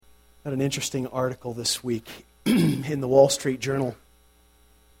Got an interesting article this week in the Wall Street Journal.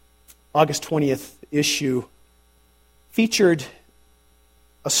 August 20th issue featured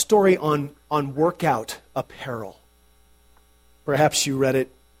a story on workout apparel. Perhaps you read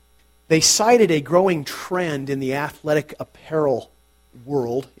it. They cited a growing trend in the athletic apparel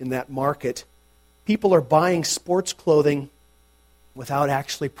world, in that market. People are buying sports clothing without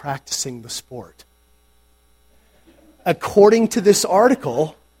actually practicing the sport. According to this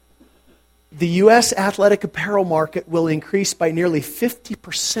article, the U.S. athletic apparel market will increase by nearly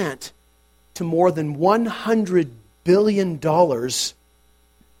 50% to more than $100 billion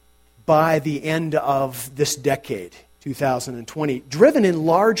by the end of this decade, 2020. Driven in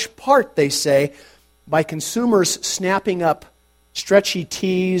large part, they say, by consumers snapping up stretchy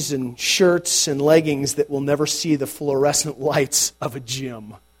tees and shirts and leggings that will never see the fluorescent lights of a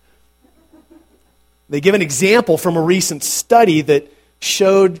gym. They give an example from a recent study that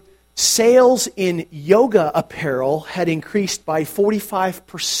showed sales in yoga apparel had increased by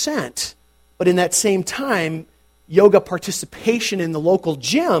 45%, but in that same time, yoga participation in the local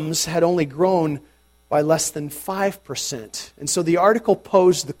gyms had only grown by less than 5%. And so the article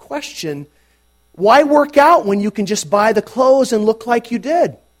posed the question, why work out when you can just buy the clothes and look like you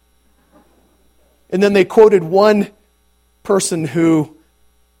did? And then they quoted one person who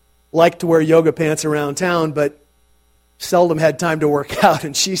liked to wear yoga pants around town, but seldom had time to work out.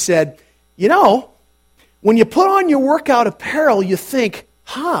 And she said, you know, when you put on your workout apparel, you think,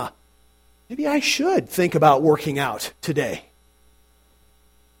 maybe I should think about working out today.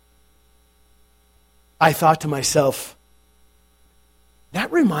 I thought to myself,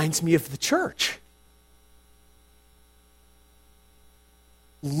 that reminds me of the church.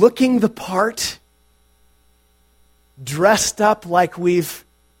 Looking the part, dressed up like we've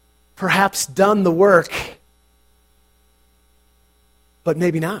perhaps done the work, but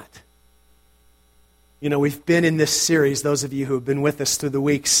maybe not. You know, we've been in this series, those of you who have been with us through the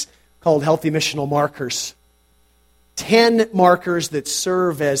weeks, called Healthy Missional Markers. 10 markers that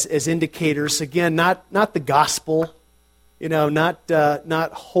serve as indicators, again, not the gospel,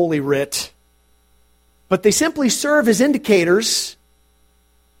 not Holy Writ, but they simply serve as indicators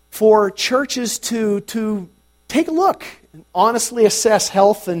for churches to take a look and honestly assess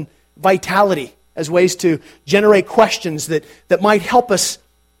health and vitality as ways to generate questions that might help us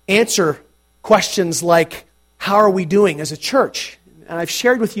answer questions like, how are we doing as a church? And I've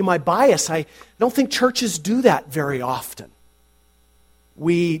shared with you my bias. I don't think churches do that very often.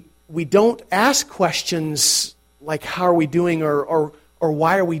 We don't ask questions like, how are we doing, or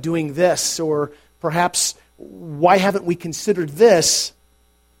why are we doing this, or perhaps, why haven't we considered this,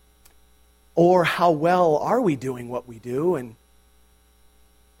 or how well are we doing what we do, and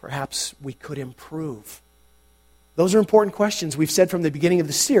perhaps we could improve. Those are important questions. We've said from the beginning of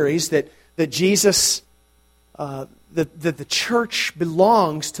the series that Jesus, that the church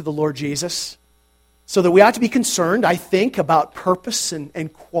belongs to the Lord Jesus, so that we ought to be concerned, I think, about purpose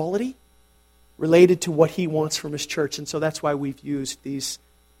and quality related to what He wants from His church. And so that's why we've used these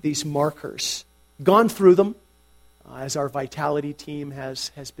markers. Gone through them as our vitality team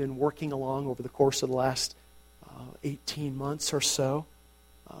has been working along over the course of the last 18 months or so.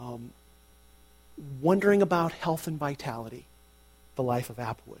 Wondering about health and vitality, the life of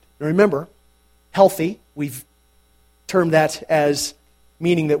Applewood. Now remember, healthy, we've termed that as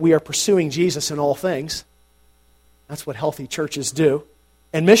meaning that we are pursuing Jesus in all things. That's what healthy churches do.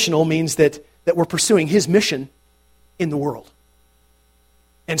 And missional means that we're pursuing His mission in the world.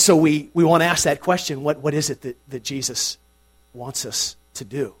 And so we want to ask that question, what is it that Jesus wants us to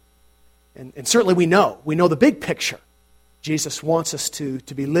do? And certainly we know the big picture. Jesus wants us to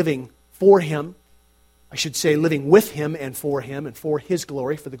be living for Him. I should say living with Him and for His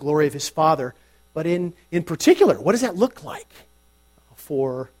glory, for the glory of His Father. But in particular, what does that look like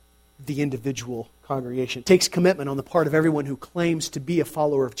for the individual congregation? It takes commitment on the part of everyone who claims to be a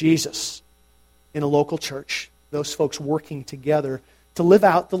follower of Jesus in a local church, those folks working together to live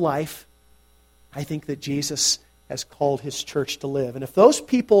out the life I think that Jesus has called His church to live. And if those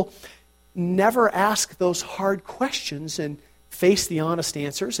people never ask those hard questions and face the honest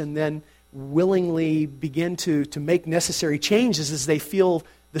answers and then willingly begin to make necessary changes as they feel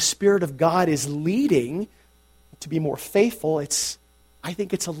the Spirit of God is leading to be more faithful, I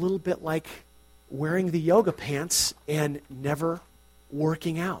think it's a little bit like wearing the yoga pants and never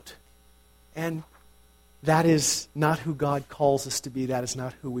working out. And that is not who God calls us to be. That is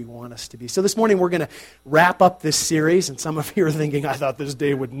not who we want us to be. So this morning we're going to wrap up this series, and some of you are thinking, I thought this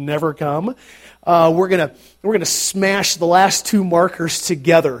day would never come. We're going to smash the last two markers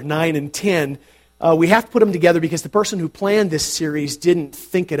together, 9 and 10, We have to put them together because the person who planned this series didn't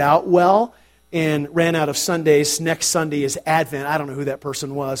think it out well and ran out of Sundays. Next Sunday is Advent. I don't know who that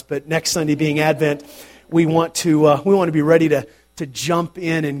person was, but next Sunday being Advent, we want to be ready to jump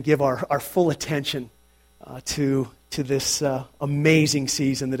in and give our full attention to this amazing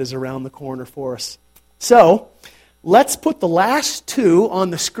season that is around the corner for us. So, let's put the last two on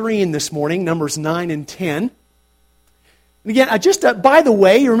the screen this morning, Numbers 9 and 10. And again, just by the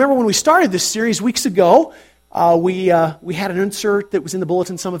way, you remember when we started this series weeks ago, we had an insert that was in the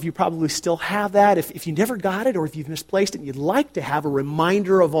bulletin. Some of you probably still have that. If you never got it or if you've misplaced it and you'd like to have a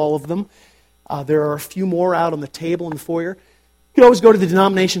reminder of all of them, there are a few more out on the table in the foyer. You can always go to the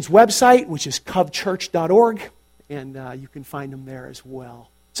denomination's website, which is covchurch.org, and you can find them there as well.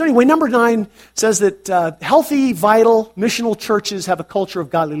 So anyway, number 9 says that healthy, vital, missional churches have a culture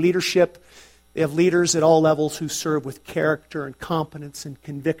of godly leadership. They have leaders at all levels who serve with character and competence and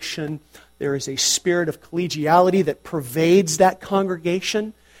conviction. There is a spirit of collegiality that pervades that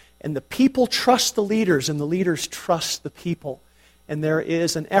congregation. And the people trust the leaders, and the leaders trust the people. And there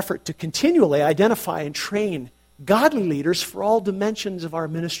is an effort to continually identify and train godly leaders for all dimensions of our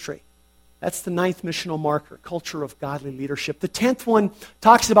ministry. That's the 9th missional marker, culture of godly leadership. The 10th one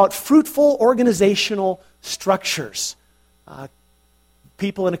talks about fruitful organizational structures.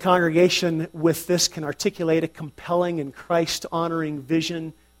 People in a congregation with this can articulate a compelling and Christ-honoring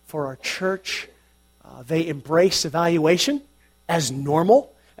vision for our church. They embrace evaluation as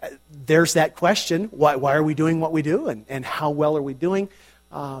normal. There's that question, why are we doing what we do, and how well are we doing?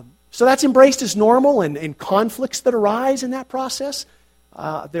 So that's embraced as normal, and conflicts that arise in that process,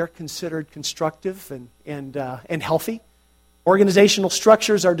 they're considered constructive and healthy. Organizational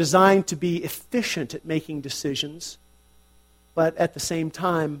structures are designed to be efficient at making decisions, but at the same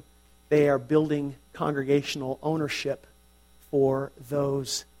time, they are building congregational ownership for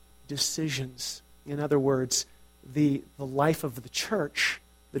those decisions. In other words, the life of the church,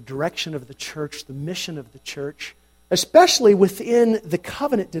 the direction of the church, the mission of the church, especially within the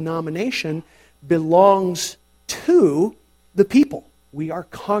covenant denomination, belongs to the people. We are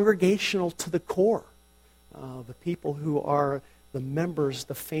congregational to the core. The people who are the members,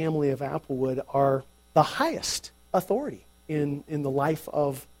 the family of Applewood, are the highest authority in the life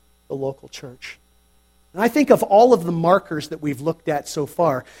of the local church. And I think of all of the markers that we've looked at so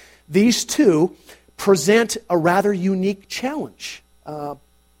far, these two present a rather unique challenge,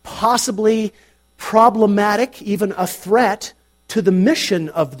 possibly problematic, even a threat to the mission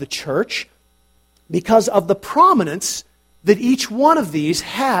of the church because of the prominence that each one of these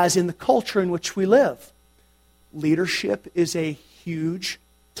has in the culture in which we live. Leadership is a huge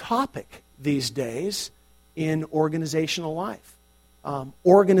topic these days in organizational life.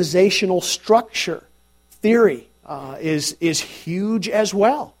 Organizational structure theory is huge as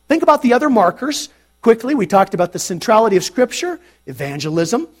well. Think about the other markers. Quickly, we talked about the centrality of Scripture,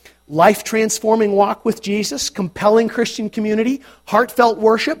 evangelism, life-transforming walk with Jesus, compelling Christian community, heartfelt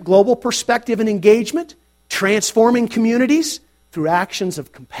worship, global perspective and engagement, transforming communities through actions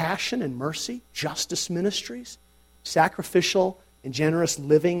of compassion and mercy, justice ministries, sacrificial and generous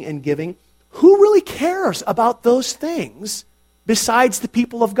living and giving. Who really cares about those things besides the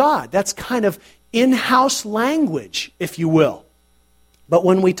people of God? That's kind of in-house language, if you will. But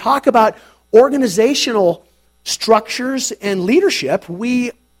when we talk about organizational structures and leadership,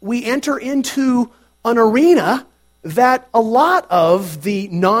 we enter into an arena that a lot of the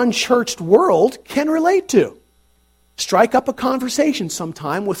non-churched world can relate to. Strike up a conversation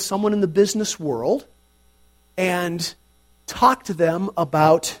sometime with someone in the business world and talk to them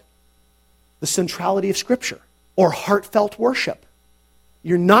about the centrality of Scripture or heartfelt worship.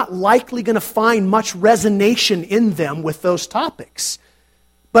 You're not likely going to find much resonation in them with those topics.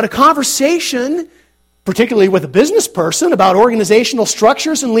 But a conversation, particularly with a business person, about organizational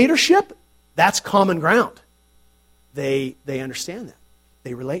structures and leadership, that's common ground. They understand that.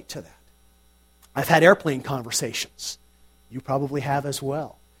 They relate to that. I've had airplane conversations. You probably have as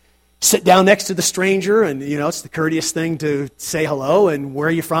well. Sit down next to the stranger, and it's the courteous thing to say hello, and where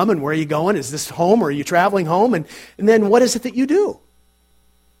are you from, and where are you going? Is this home, or are you traveling home? And then what is it that you do?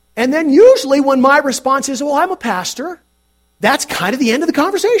 And then usually when my response is, well, I'm a pastor, that's kind of the end of the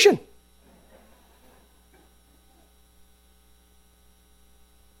conversation.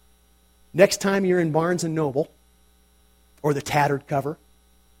 Next time you're in Barnes & Noble, or the Tattered Cover,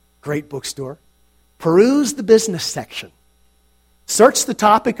 great bookstore, peruse the business section. Search the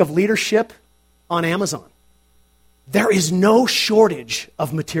topic of leadership on Amazon. There is no shortage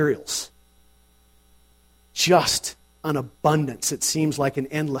of materials. Just an abundance. It seems like an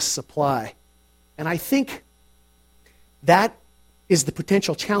endless supply. And I think that is the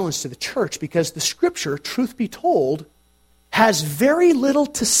potential challenge to the church, because the Scripture, truth be told, has very little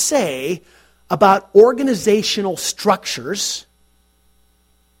to say about organizational structures,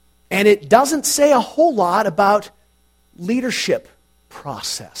 and it doesn't say a whole lot about leadership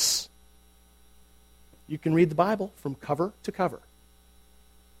process. You can read the Bible from cover to cover.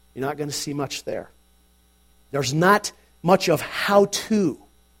 You're not going to see much there. There's not much of how-to.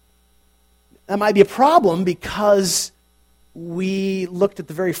 That might be a problem because we looked at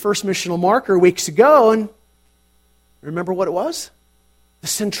the very first missional marker weeks ago, and remember what it was? The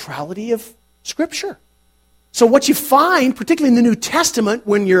centrality of Scripture. So what you find, particularly in the New Testament,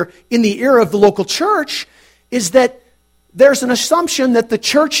 when you're in the era of the local church, is that there's an assumption that the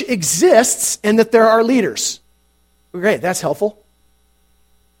church exists and that there are leaders. Great, that's helpful.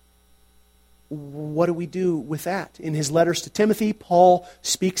 What do we do with that? In his letters to Timothy, Paul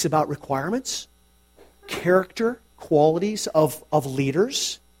speaks about requirements, character, qualities of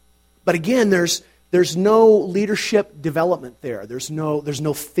leaders. But again, there's no leadership development there. There's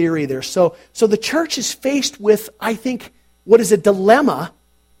no theory there. So the church is faced with, I think, what is a dilemma,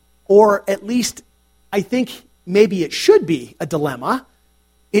 or at least I think maybe it should be a dilemma.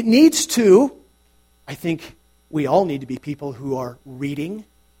 It needs to, I think we all need to be people who are reading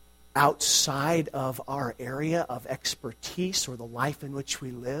outside of our area of expertise or the life in which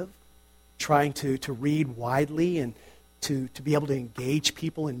we live, trying to read widely and to be able to engage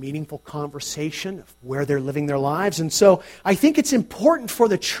people in meaningful conversation of where they're living their lives. And so I think it's important for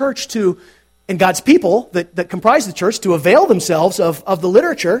the church to, and God's people that comprise the church, to avail themselves of the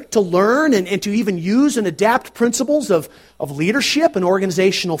literature, to learn and to even use and adapt principles of leadership and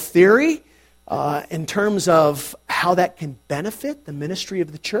organizational theory in terms of how that can benefit the ministry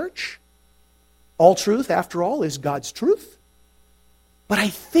of the church. All truth, after all, is God's truth. But I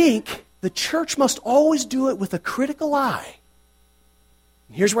think the church must always do it with a critical eye.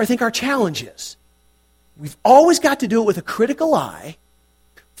 And here's where I think our challenge is. We've always got to do it with a critical eye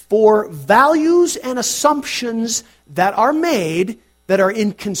for values and assumptions that are made that are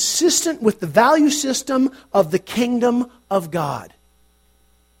inconsistent with the value system of the kingdom of God.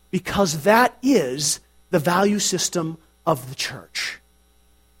 Because that is the value system of the church.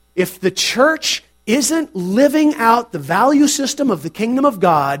 If the church isn't living out the value system of the kingdom of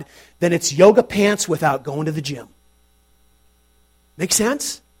God, then it's yoga pants without going to the gym. Make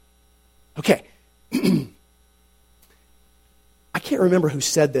sense? Okay. I can't remember who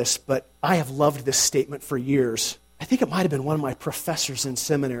said this, but I have loved this statement for years. I think it might have been one of my professors in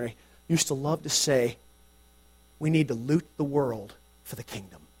seminary. Used to love to say, we need to loot the world for the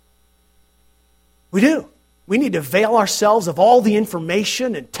kingdom. We do. We need to avail ourselves of all the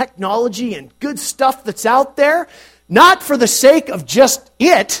information and technology and good stuff that's out there, not for the sake of just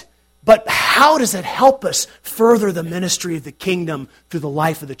it, but how does it help us further the ministry of the kingdom through the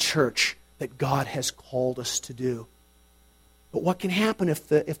life of the church that God has called us to do? But what can happen if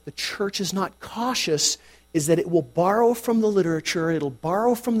the church is not cautious is that it will borrow from the literature, it'll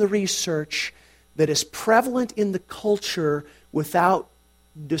borrow from the research that is prevalent in the culture without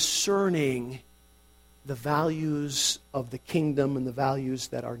discerning the values of the kingdom and the values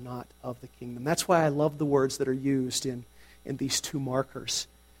that are not of the kingdom. That's why I love the words that are used in these two markers.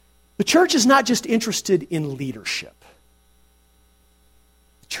 The church is not just interested in leadership.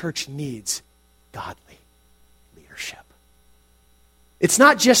 The church needs godly leadership. It's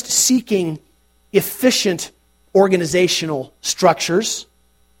not just seeking efficient organizational structures.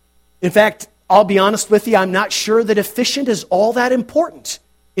 In fact, I'll be honest with you, I'm not sure that efficient is all that important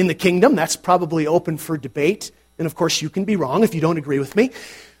in the kingdom. That's probably open for debate. And of course, you can be wrong if you don't agree with me.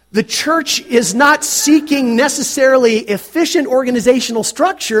 The church is not seeking necessarily efficient organizational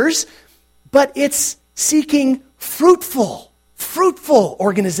structures, but it's seeking fruitful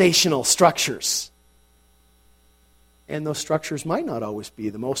organizational structures. And those structures might not always be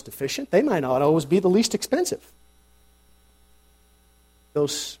the most efficient. They might not always be the least expensive.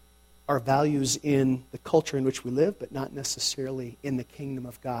 Those are values in the culture in which we live, but not necessarily in the kingdom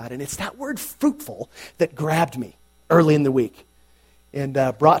of God. And it's that word fruitful that grabbed me early in the week and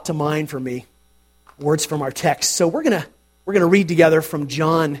brought to mind for me words from our text. So we're gonna read together from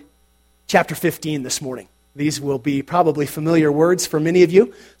John chapter 15 this morning. These will be probably familiar words for many of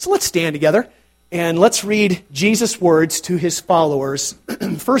you. So let's stand together and let's read Jesus' words to his followers,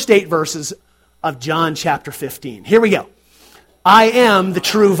 first 8 verses of John chapter 15. Here we go. I am the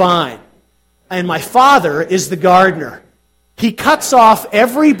true vine, and my Father is the gardener. He cuts off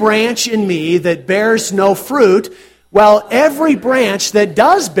every branch in me that bears no fruit, while every branch that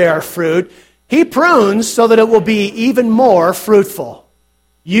does bear fruit, he prunes so that it will be even more fruitful.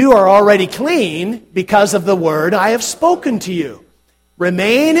 You are already clean because of the word I have spoken to you.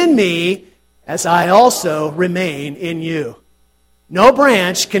 Remain in me as I also remain in you. No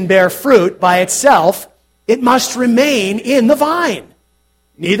branch can bear fruit by itself. It must remain in the vine.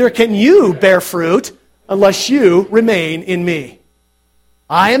 Neither can you bear fruit unless you remain in me.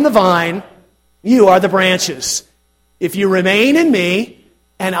 I am the vine, you are the branches. If you remain in me,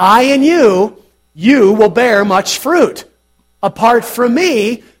 and I in you, you will bear much fruit. Apart from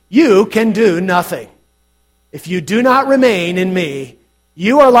me, you can do nothing. If you do not remain in me,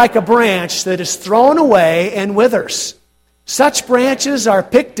 you are like a branch that is thrown away and withers. Such branches are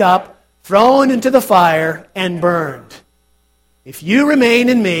picked up, thrown into the fire, and burned. If you remain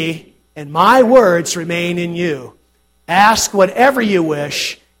in me, and my words remain in you, ask whatever you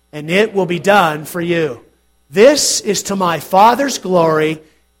wish, and it will be done for you. This is to my Father's glory,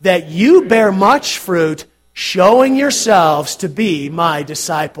 that you bear much fruit, showing yourselves to be my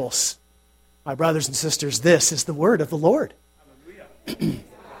disciples. My brothers and sisters, this is the word of the Lord.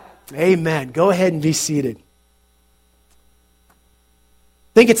 Amen. Go ahead and be seated.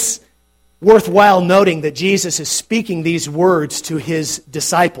 I think it's worthwhile noting that Jesus is speaking these words to his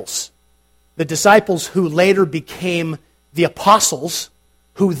disciples. The disciples who later became the apostles,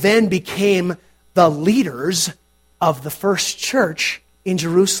 who then became the leaders of the first church in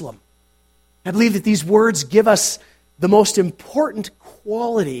Jerusalem. I believe that these words give us the most important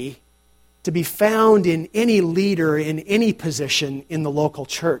quality to be found in any leader in any position in the local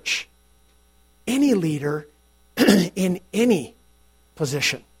church. Any leader in any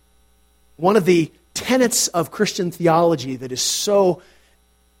position. One of the tenets of Christian theology that is so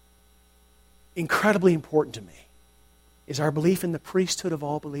incredibly important to me is our belief in the priesthood of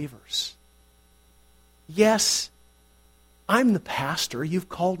all believers. Yes, I'm the pastor. You've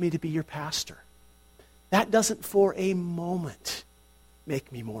called me to be your pastor. That doesn't for a moment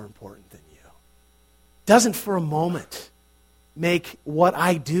make me more important than you. Doesn't for a moment make what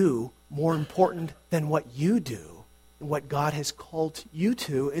I do more important than what you do and what God has called you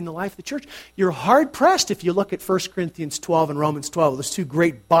to in the life of the church. You're hard-pressed if you look at 1 Corinthians 12 and Romans 12, those two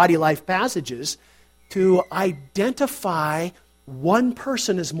great body life passages, to identify one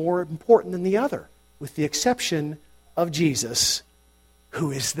person as more important than the other, with the exception of Jesus,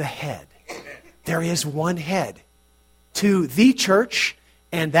 who is the head. There is one head to the church,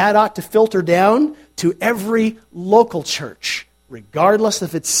 and that ought to filter down to every local church, regardless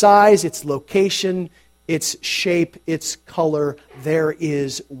of its size, its location, its shape, its color. There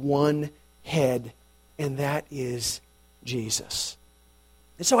is one head, and that is Jesus.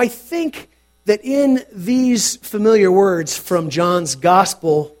 And so I think that in these familiar words from John's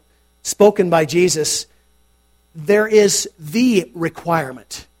Gospel, spoken by Jesus, there is the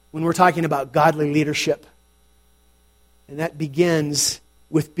requirement when we're talking about godly leadership. And that begins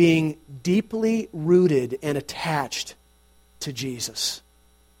with being deeply rooted and attached to Jesus.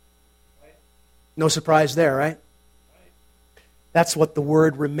 No surprise there, right? That's what the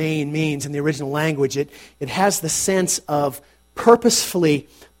word remain means in the original language. It has the sense of purposefully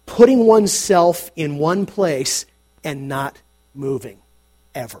putting oneself in one place and not moving,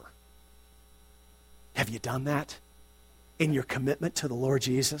 ever. Have you done that in your commitment to the Lord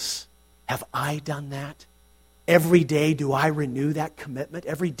Jesus? Have I done that? Every day do I renew that commitment?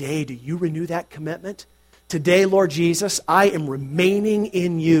 Every day do you renew that commitment? Today, Lord Jesus, I am remaining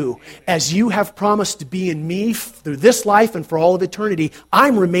in you. As you have promised to be in me through this life and for all of eternity,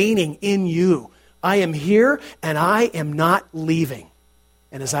 I'm remaining in you. I am here and I am not leaving.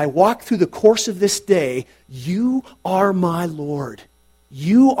 And as I walk through the course of this day, you are my Lord.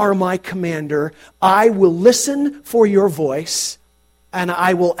 You are my commander. I will listen for your voice, and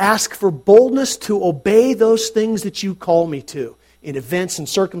I will ask for boldness to obey those things that you call me to in events and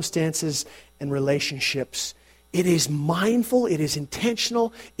circumstances and relationships. It is mindful, it is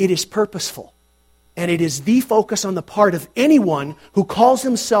intentional, it is purposeful. And it is the focus on the part of anyone who calls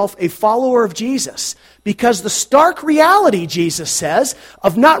himself a follower of Jesus. Because the stark reality, Jesus says,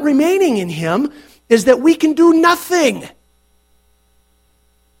 of not remaining in him is that we can do nothing.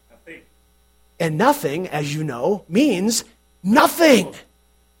 And nothing, as you know, means nothing.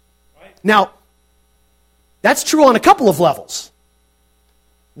 Right. Now, that's true on a couple of levels.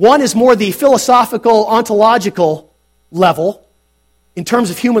 One is more the philosophical, ontological level in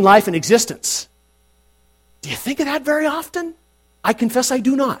terms of human life and existence. Do you think of that very often? I confess I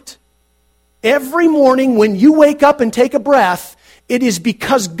do not. Every morning when you wake up and take a breath, it is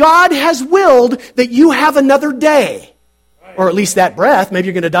because God has willed that you have another day. Or at least that breath. Maybe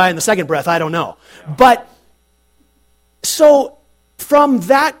you're going to die in the second breath. I don't know. But so from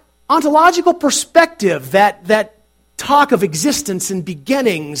that ontological perspective, that talk of existence and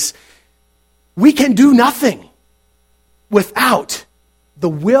beginnings, we can do nothing without the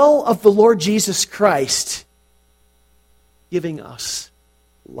will of the Lord Jesus Christ giving us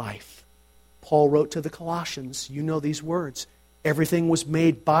life. Paul wrote to the Colossians, you know these words, everything was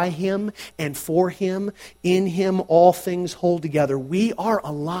made by Him and for Him. In Him all things hold together. We are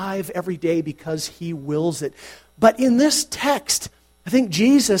alive every day because He wills it. But in this text, I think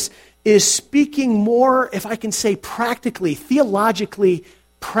Jesus is speaking more, if I can say practically, theologically,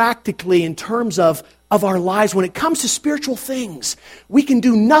 practically in terms of our lives. When it comes to spiritual things, we can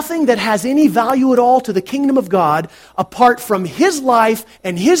do nothing that has any value at all to the kingdom of God apart from His life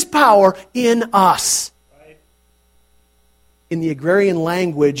and His power in us. In the agrarian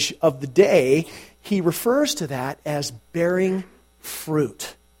language of the day, he refers to that as bearing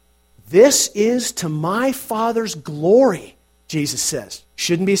fruit. This is to my Father's glory, Jesus says.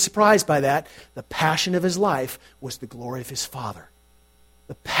 Shouldn't be surprised by that. The passion of His life was the glory of His Father.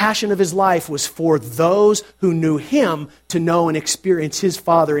 The passion of His life was for those who knew Him to know and experience His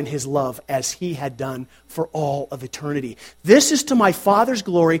Father in His love as He had done for all of eternity. This is to my Father's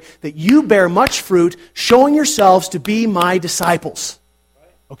glory that you bear much fruit, showing yourselves to be my disciples.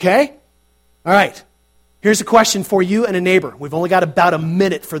 Okay? All right. Here's a question for you and a neighbor. We've only got about a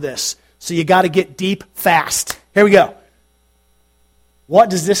minute for this, so you got to get deep fast. Here we go. What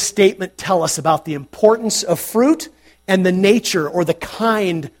does this statement tell us about the importance of fruit and the nature or the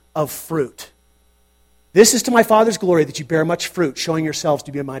kind of fruit? This is to my Father's glory that you bear much fruit, showing yourselves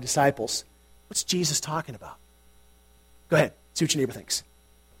to be my disciples. What's Jesus talking about? Go ahead, see what your neighbor thinks.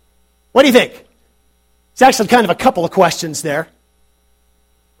 What do you think? It's actually kind of a couple of questions there.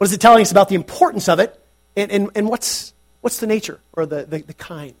 What is it telling us about the importance of it? And what's the nature or the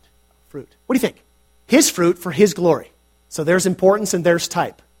kind of fruit? What do you think? His fruit for His glory. So there's importance and there's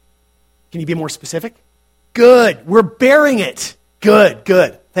type. Can you be more specific? Good. We're bearing it. Good.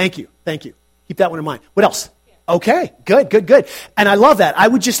 Thank you. Keep that one in mind. What else? Okay. Good. And I love that. I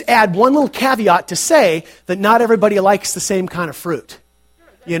would just add one little caveat to say that not everybody likes the same kind of fruit.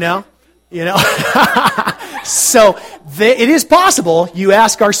 You know? So it is possible. You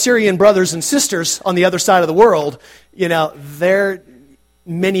ask our Syrian brothers and sisters on the other side of the world,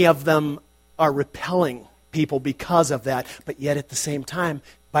 many of them are repelling people because of that. But yet at the same time,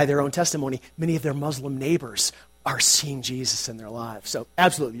 by their own testimony, many of their Muslim neighbors are seeing Jesus in their lives. So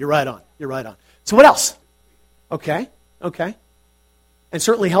absolutely, you're right on. So what else? Okay. And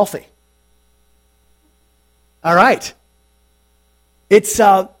certainly healthy. All right.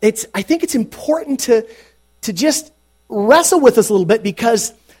 I think it's important to just wrestle with this a little bit,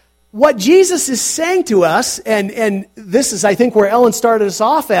 because what Jesus is saying to us, and this is, I think, where Ellen started us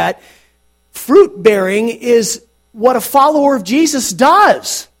off at, fruit bearing is what a follower of Jesus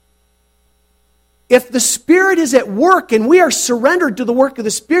does. If the Spirit is at work and we are surrendered to the work of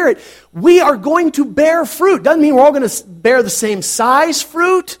the Spirit, we are going to bear fruit. Doesn't mean we're all going to bear the same size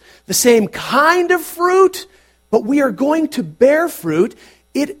fruit, the same kind of fruit, but we are going to bear fruit.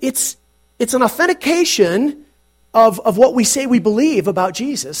 It's an authentication of what we say we believe about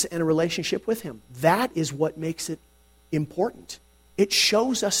Jesus and a relationship with Him. That is what makes it important. It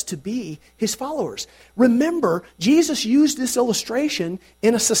shows us to be His followers. Remember, Jesus used this illustration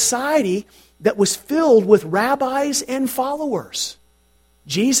in a society that was filled with rabbis and followers.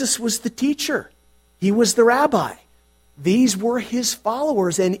 Jesus was the teacher. He was the rabbi. These were His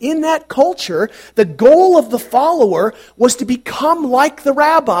followers. And in that culture, the goal of the follower was to become like the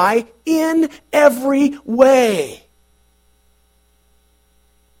rabbi in every way.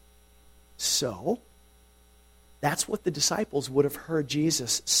 So, that's what the disciples would have heard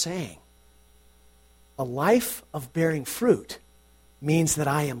Jesus saying. A life of bearing fruit means that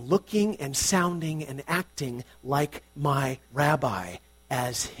I am looking and sounding and acting like my rabbi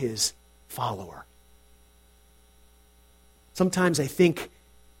as his follower. Sometimes I think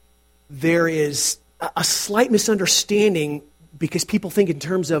there is a slight misunderstanding because people think in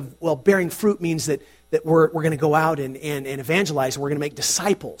terms of, well, bearing fruit means that we're going to go out and evangelize and we're going to make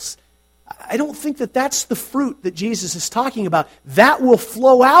disciples. I don't think that that's the fruit that Jesus is talking about. That will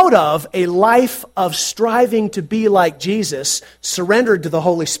flow out of a life of striving to be like Jesus, surrendered to the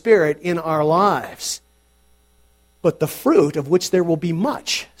Holy Spirit in our lives. But the fruit, of which there will be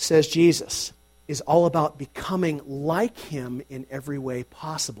much, says Jesus, is all about becoming like Him in every way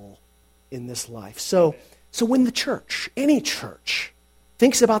possible in this life. So when the church, any church,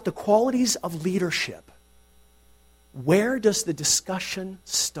 thinks about the qualities of leadership, where does the discussion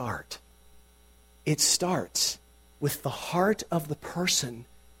start? It starts with the heart of the person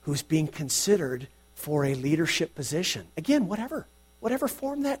who's being considered for a leadership position. Again, whatever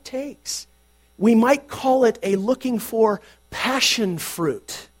form that takes. We might call it a looking for passion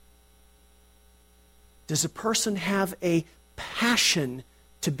fruit. Does a person have a passion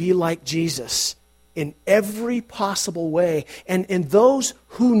to be like Jesus in every possible way. And those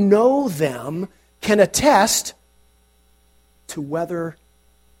who know them can attest to whether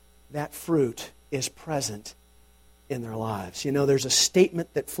that fruit is present in their lives. You know, there's a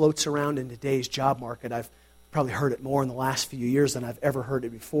statement that floats around in today's job market. I've probably heard it more in the last few years than I've ever heard it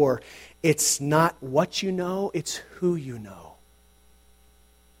before. It's not what you know, it's who you know.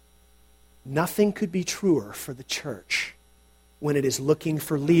 Nothing could be truer for the church when it is looking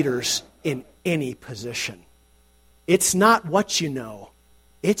for leaders in any position. It's not what you know,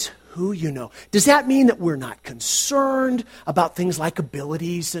 it's who you know. Does that mean that we're not concerned about things like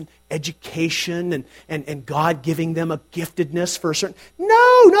abilities and education and God giving them a giftedness for a certain...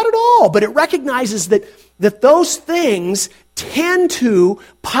 No, not at all. But it recognizes that those things tend to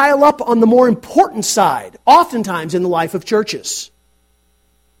pile up on the more important side, oftentimes in the life of churches.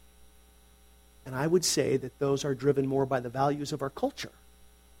 And I would say that those are driven more by the values of our culture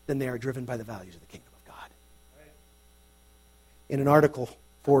than they are driven by the values of the kingdom of God. In an article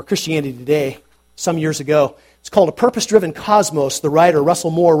for Christianity Today some years ago, it's called A Purpose-Driven Cosmos. The writer, Russell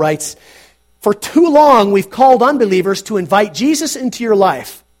Moore, writes, "For too long we've called unbelievers to invite Jesus into your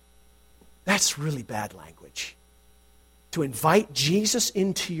life." That's really bad language. To invite Jesus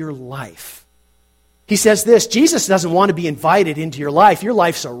into your life. He says this, Jesus doesn't want to be invited into your life. Your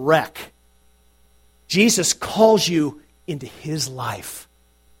life's a wreck. Jesus calls you into His life.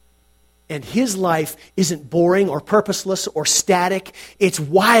 And His life isn't boring or purposeless or static. It's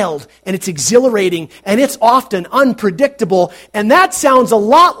wild and it's exhilarating and it's often unpredictable. And that sounds a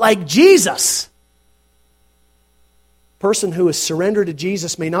lot like Jesus. A person who is surrendered to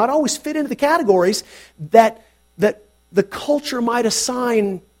Jesus may not always fit into the categories that the culture might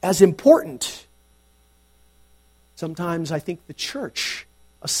assign as important. Sometimes I think the church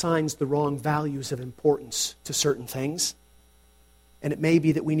assigns the wrong values of importance to certain things. And it may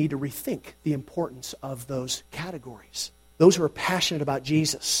be that we need to rethink the importance of those categories. Those who are passionate about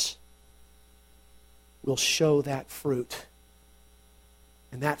Jesus will show that fruit.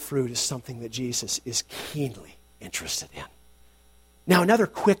 And that fruit is something that Jesus is keenly interested in. Now, another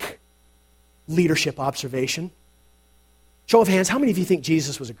quick leadership observation. Show of hands, how many of you think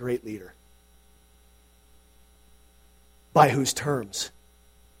Jesus was a great leader? By whose terms?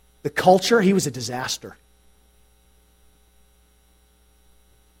 The culture, He was a disaster.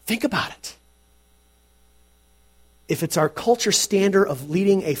 Think about it. If it's our culture standard of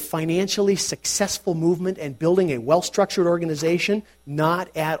leading a financially successful movement and building a well-structured organization, not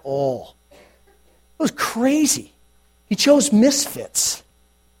at all. It was crazy. He chose misfits.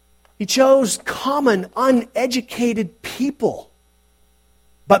 He chose common, uneducated people.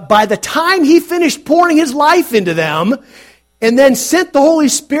 But by the time He finished pouring His life into them and then sent the Holy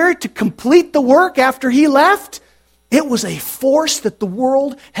Spirit to complete the work after He left, it was a force that the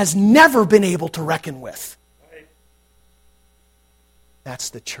world has never been able to reckon with. That's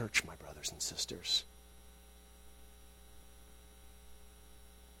the church, my brothers and sisters.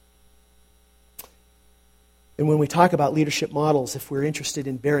 And when we talk about leadership models, if we're interested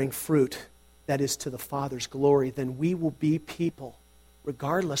in bearing fruit that is to the Father's glory, then we will be people,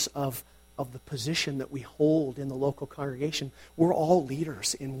 regardless of the position that we hold in the local congregation. We're all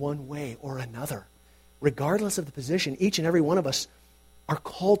leaders in one way or another. Regardless of the position, each and every one of us are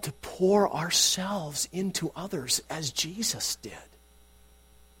called to pour ourselves into others as Jesus did.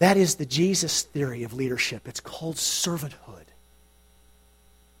 That is the Jesus theory of leadership. It's called servanthood.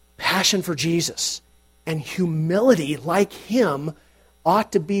 Passion for Jesus and humility like Him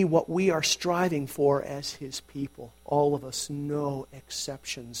ought to be what we are striving for as His people. All of us, no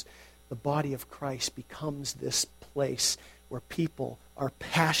exceptions. The body of Christ becomes this place where people are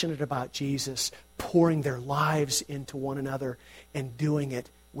passionate about Jesus, pouring their lives into one another and doing it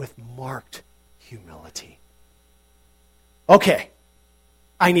with marked humility. Okay,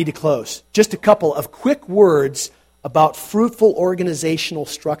 I need to close. Just a couple of quick words about fruitful organizational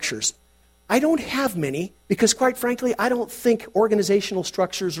structures. I don't have many because, quite frankly, I don't think organizational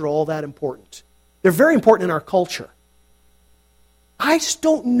structures are all that important. They're very important in our culture. I just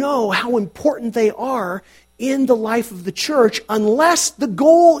don't know how important they are in the life of the church unless the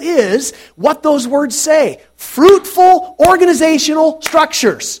goal is what those words say. Fruitful organizational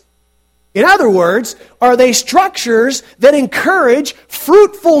structures. In other words, are they structures that encourage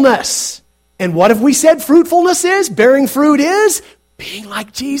fruitfulness? And what have we said fruitfulness is? Bearing fruit is? Being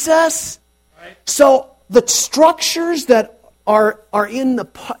like Jesus. Right. So the structures that are in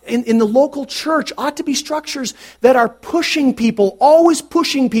the local church ought to be structures that are pushing people, always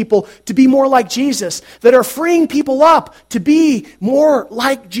pushing people to be more like Jesus, that are freeing people up to be more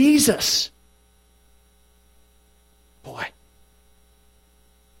like Jesus. Boy,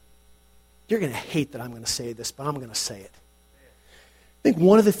 You're going to hate that I'm going to say this, but I'm going to say it. I think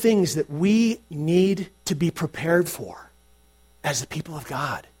one of the things that we need to be prepared for as the people of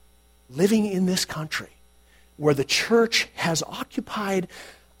God, living in this country, where the church has occupied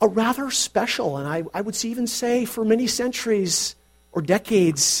a rather special, and I would even say for many centuries or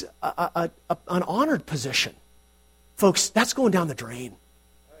decades, an honored position. Folks, that's going down the drain.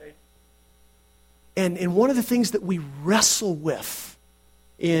 Right. And one of the things that we wrestle with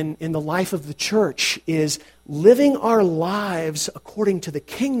in the life of the church is living our lives according to the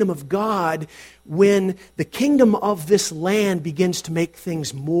kingdom of God when the kingdom of this land begins to make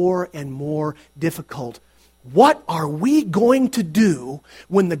things more and more difficult. What are we going to do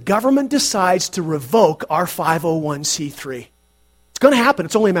when the government decides to revoke our 501c3? It's going to happen.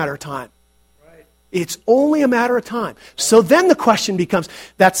 It's only a matter of time. Right. It's only a matter of time. So then the question becomes,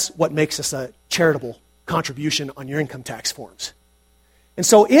 that's what makes us a charitable contribution on your income tax forms. And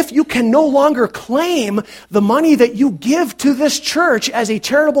so if you can no longer claim the money that you give to this church as a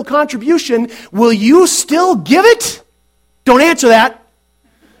charitable contribution, will you still give it? Don't answer that.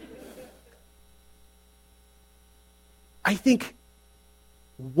 I think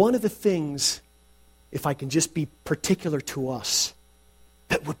one of the things, if I can just be particular to us,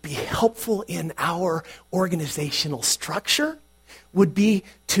 that would be helpful in our organizational structure would be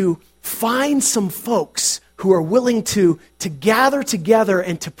to find some folks who are willing to gather together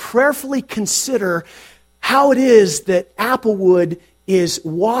and to prayerfully consider how it is that Applewood is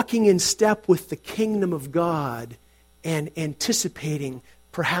walking in step with the kingdom of God and anticipating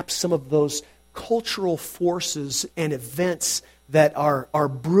perhaps some of those cultural forces and events that are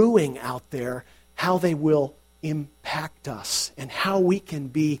brewing out there, how they will impact us and how we can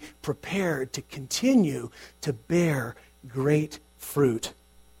be prepared to continue to bear great fruit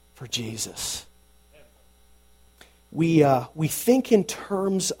for Jesus. We think in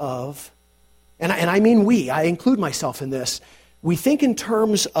terms of, and I mean we, I include myself in this, we think in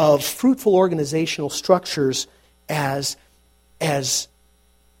terms of fruitful organizational structures as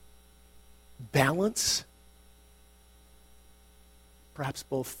balance, perhaps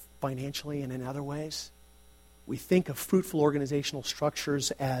both financially and in other ways. We think of fruitful organizational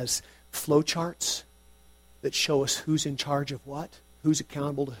structures as flowcharts that show us who's in charge of what, who's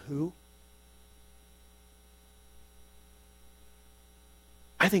accountable to who.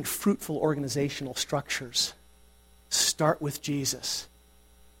 I think fruitful organizational structures start with Jesus.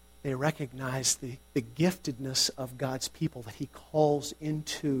 They recognize the giftedness of God's people that He calls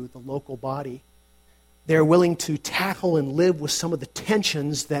into the local body. They're willing to tackle and live with some of the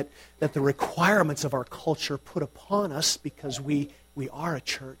tensions that the requirements of our culture put upon us because we are a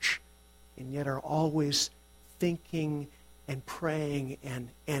church, and yet are always thinking and praying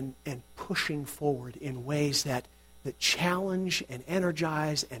and pushing forward in ways that challenge and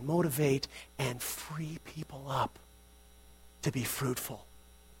energize and motivate and free people up to be fruitful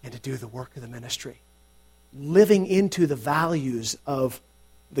and to do the work of the ministry. Living into the values of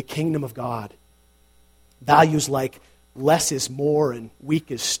the kingdom of God. Values like less is more and weak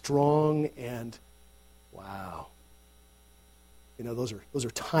is strong and wow. You know, those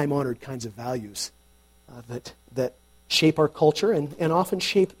are time-honored kinds of values that shape our culture and often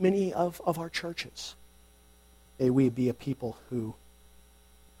shape many of our churches. May we be a people who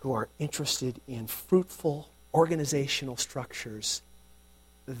are interested in fruitful organizational structures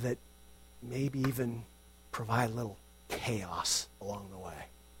that maybe even provide a little chaos along the way.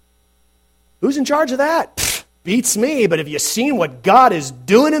 Who's in charge of that? Pfft, beats me, but have you seen what God is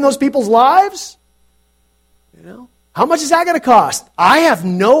doing in those people's lives? You know, how much is that going to cost? I have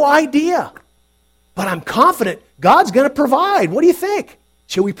no idea, but I'm confident God's going to provide. What do you think?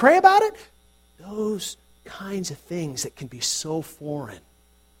 Should we pray about it? Those kinds of things that can be so foreign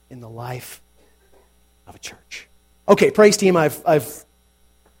in the life of a church. Okay, praise team, I've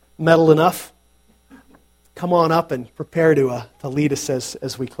meddled enough. Come on up and prepare to lead us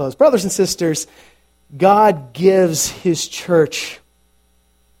as we close. Brothers and sisters, God gives His church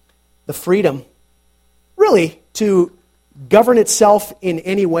the freedom, really, to govern itself in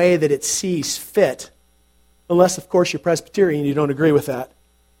any way that it sees fit. Unless, of course, you're Presbyterian and you don't agree with that.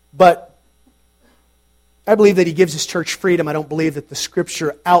 But I believe that He gives His church freedom. I don't believe that the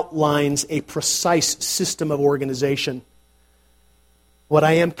Scripture outlines a precise system of organization. What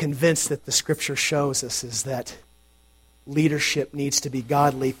I am convinced that the Scripture shows us is that leadership needs to be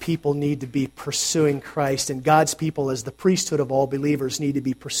godly. People need to be pursuing Christ. And God's people, as the priesthood of all believers, need to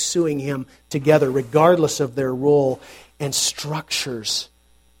be pursuing Him together, regardless of their role. And structures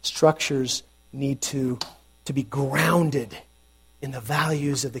need to be grounded in the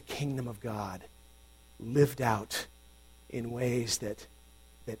values of the kingdom of God, lived out in ways that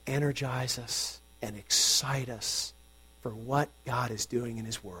that energize us and excite us for what God is doing in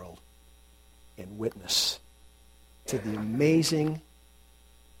his world and witness to the amazing,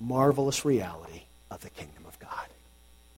 marvelous reality of the kingdom.